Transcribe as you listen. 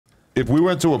if we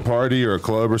went to a party or a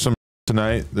club or something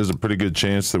tonight, there's a pretty good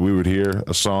chance that we would hear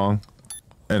a song.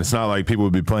 And it's not like people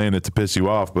would be playing it to piss you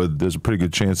off, but there's a pretty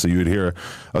good chance that you would hear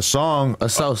a song. A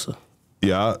salsa.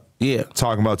 Yeah. Yeah.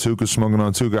 Talking about Tuka, smoking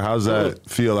on Tuka. How's that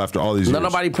feel after all these years?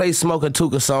 Nobody plays smoking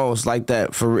Tuka songs like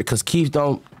that because Keef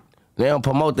don't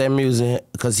promote that music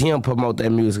because he don't promote that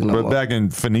music no more. But back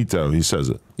in Finito, he says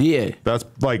it. Yeah. That's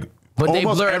like but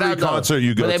almost they blur it every out, concert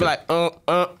you go but they to. be like,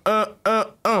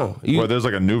 Well, there's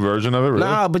like a new version of it, really?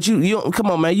 Nah, but you come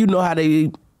on, man. You know how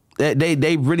they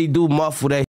really do muffle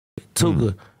that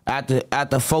Tuka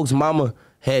after folks' mama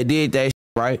had did that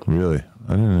right? Really?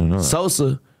 I didn't even know that.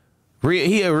 Sosa,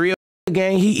 he a real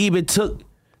gang. He even took,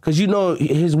 because you know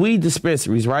his weed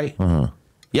dispensaries, right?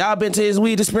 Y'all been to his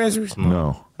weed dispensaries?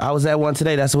 No. I was at one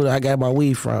today. That's where I got my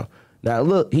weed from. Now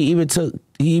look, he even took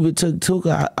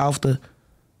Tuka off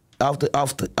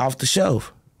the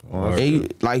shelf. Oh,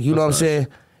 like you know what I'm saying?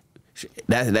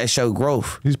 That show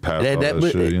growth. He's past all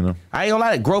that shit, you know. I ain't gonna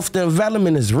lie, growth and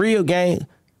development is real, gang.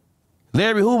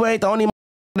 Larry Hoover ain't the only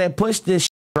that pushed this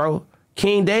shit, bro.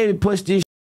 King David pushed this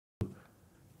shit.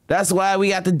 That's why we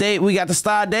got the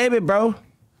Star David, bro.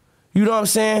 You know what I'm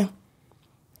saying?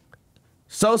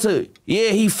 Sosa,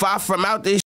 yeah, he fought from out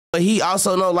this shit, but he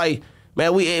also know, like,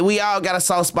 man, we all got a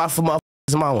soft spot for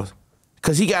motherfuckers' mamas.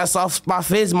 Cause he got a soft spot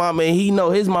for his mama, and he know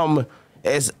his mama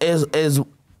is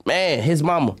man, his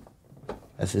mama.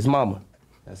 That's his mama.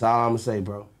 That's all I'm gonna say,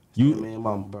 bro. Man,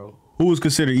 mama, bro. Who was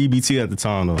considered EBT at the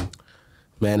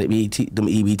them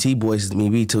EBT boys, them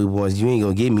EBT boys, you ain't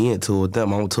gonna get me into it with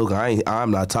them.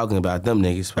 I'm not talking about them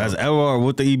niggas. Bro. That's Everhard.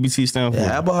 What the EBT stand for?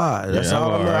 Yeah, Everhard. That's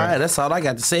all. Right. That's all I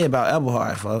got to say about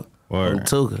Everhard, folks.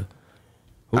 Tuka.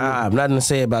 I have nothing to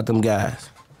say about them guys.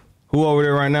 Who over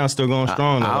there right now still going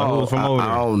strong? Who was from over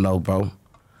there? I don't know, bro.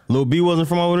 Lil B wasn't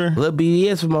from over there? Lil B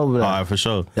is from over there. All right, for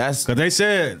sure. That's because they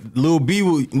said Lil B,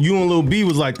 you and Lil B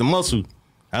was like the muscle.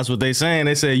 That's what they saying.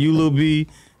 They said you, Lil B,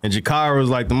 and Jakara was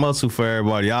like the muscle for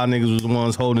everybody. Y'all niggas was the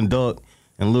ones holding Duck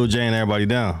and Lil J and everybody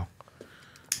down.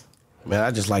 Man,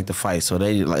 I just like to fight, so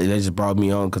they just brought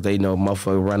me on because they know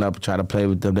motherfucker run up and try to play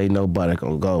with them. They know Butta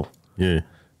gonna go. Yeah.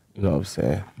 You know what I'm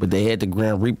saying? But they had the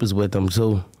Grand Reapers with them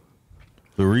too.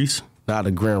 The Reese? Nah,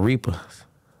 the Grand Reapers.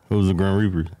 Who's the Grand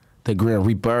Reapers? The Grand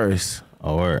Reapers.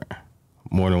 Oh, all right.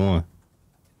 More than one.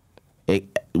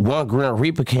 One Grand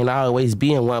Reaper can't always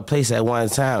be in one place at one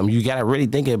time. You gotta really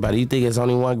think about it. You think it's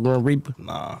only one Grand Reaper?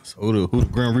 Nah. So who the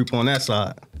Grand Reaper on that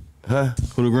side? Huh?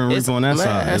 Who the Grand Reaper on that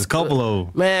side? There's a couple of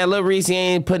them. Man, Lil Reese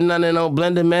ain't putting nothing on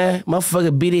Blender, man.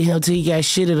 Motherfucker beating him till he got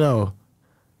shitted on.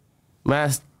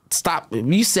 Man, stop.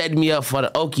 You set me up for the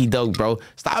okie doke, bro.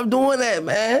 Stop doing that,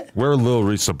 man. We're Lil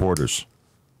Reese supporters.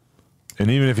 And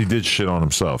even if he did shit on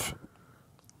himself,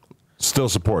 still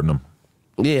supporting him.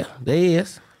 Yeah, they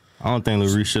is. I don't think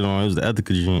Lil Reese shit on him. It was the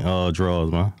ethical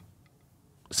draws, man.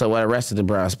 So where the rest of the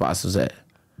brown spots was at?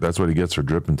 That's what he gets for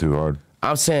dripping too hard.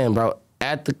 I'm saying, bro,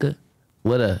 Attica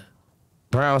with a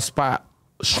brown spot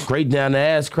straight down the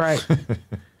ass crack.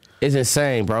 It's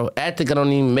insane, bro. Attica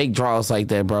don't even make draws like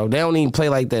that, bro. They don't even play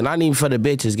like that. Not even for the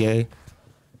bitches, gang.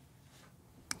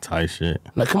 Tight shit.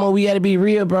 Now, come on, we gotta be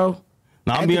real, bro.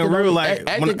 Nah, I'm being real. Like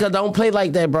Attica don't play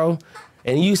like that, bro.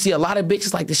 And you see a lot of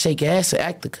bitches like to shake ass at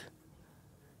Attica.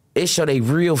 It show they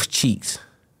real cheeks.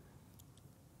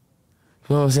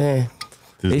 You know what I'm saying?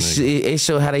 It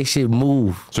show how they shit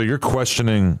move. So you're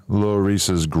questioning Lil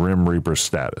Reese's Grim Reaper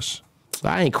status?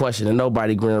 I ain't questioning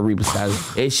nobody Grim Reaper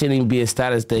status. It shouldn't even be a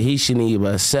status that he shouldn't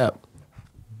even accept.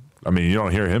 I mean, you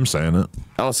don't hear him saying it.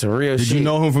 On some real shit. Did you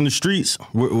know him from the streets?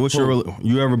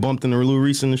 You ever bumped into Lil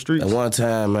Reese in the streets? At one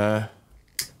time, man.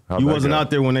 You wasn't out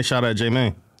there when they shot at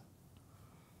J-Man.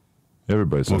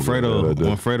 Everybody said when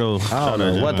Fredo I don't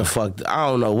know what the fuck. I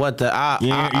don't know what the.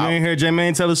 You ain't hear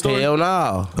J-Man tell the story? Hell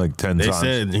no. Like 10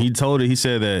 times. He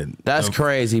said that. That's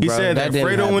crazy, bro. He said that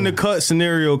Fredo in the cut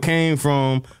scenario came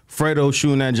from Fredo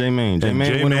shooting at J-Man.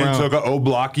 J-Man took an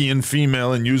Oblockian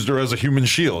female and used her as a human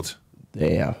shield.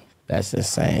 Damn. That's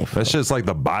insane. That shit's like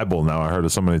the Bible now. I heard it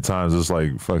so many times. It's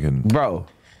like fucking. Bro.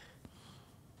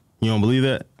 You don't believe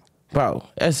that? Bro,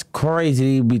 that's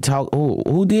crazy to be talking.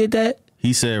 Who did that?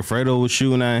 He said Fredo was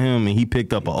shooting at him and he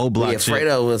picked up an O-Block. Yeah,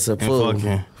 Fredo was a fool.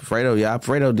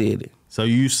 Fredo did it. So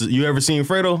you ever seen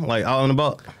Fredo like out and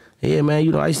about? Yeah, man.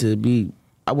 You know, I used to be.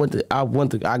 I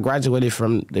graduated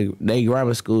from the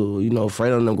grammar school. You know,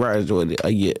 Fredo and them graduated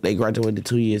a year. They graduated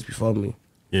 2 years before me.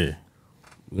 Yeah.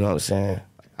 You know what I'm saying?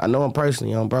 I know him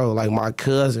personally, bro. Like my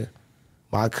cousin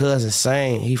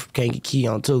saying he can't get key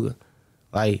on Tuga.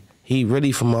 Like he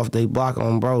really from off they block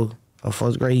on bro. On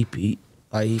first grade, he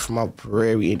from out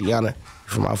Prairie, Indiana.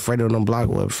 From out Fredo on the block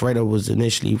where Fredo was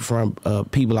initially from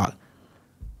P Block.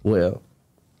 Well,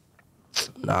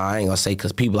 nah, I ain't gonna say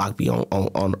because P Block be on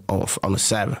the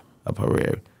 7 of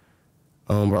Prairie.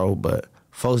 Bro, but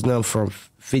folks them from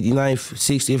 59th,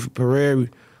 60th Prairie,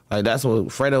 like that's what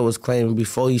Fredo was claiming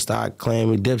before he started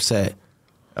claiming Dipset.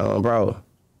 Bro.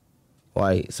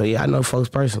 Like, so yeah, I know folks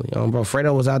personally. Bro,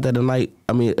 Fredo was out there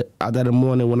out there the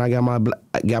morning when I got my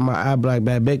eye black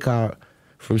bad big card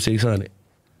from 600.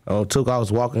 I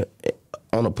was walking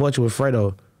on the porch with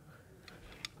Fredo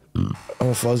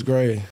on first grade.